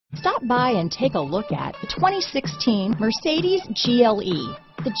Stop by and take a look at the 2016 Mercedes GLE.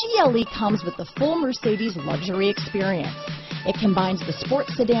 The GLE comes with the full Mercedes luxury experience. It combines the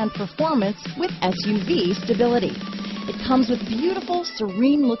sports sedan performance with SUV stability. It comes with beautiful,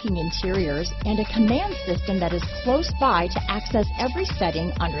 serene-looking interiors and a command system that is close by to access every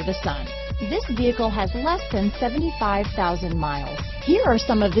setting under the sun. This vehicle has less than 75,000 miles. Here are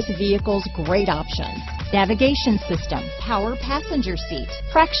some of this vehicle's great options: navigation system, power passenger seat,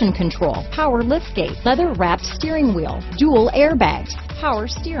 traction control, power liftgate, leather-wrapped steering wheel, dual airbags, power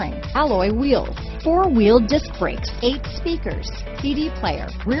steering, alloy wheels, four-wheel disc brakes, 8 speakers, CD player,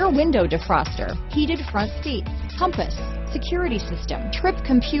 rear window defroster, heated front seats, compass, security system, trip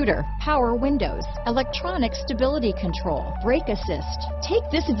computer, power windows, electronic stability control, brake assist. Take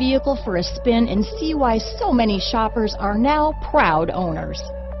this vehicle for a spin and see why so many shoppers are now proud owners.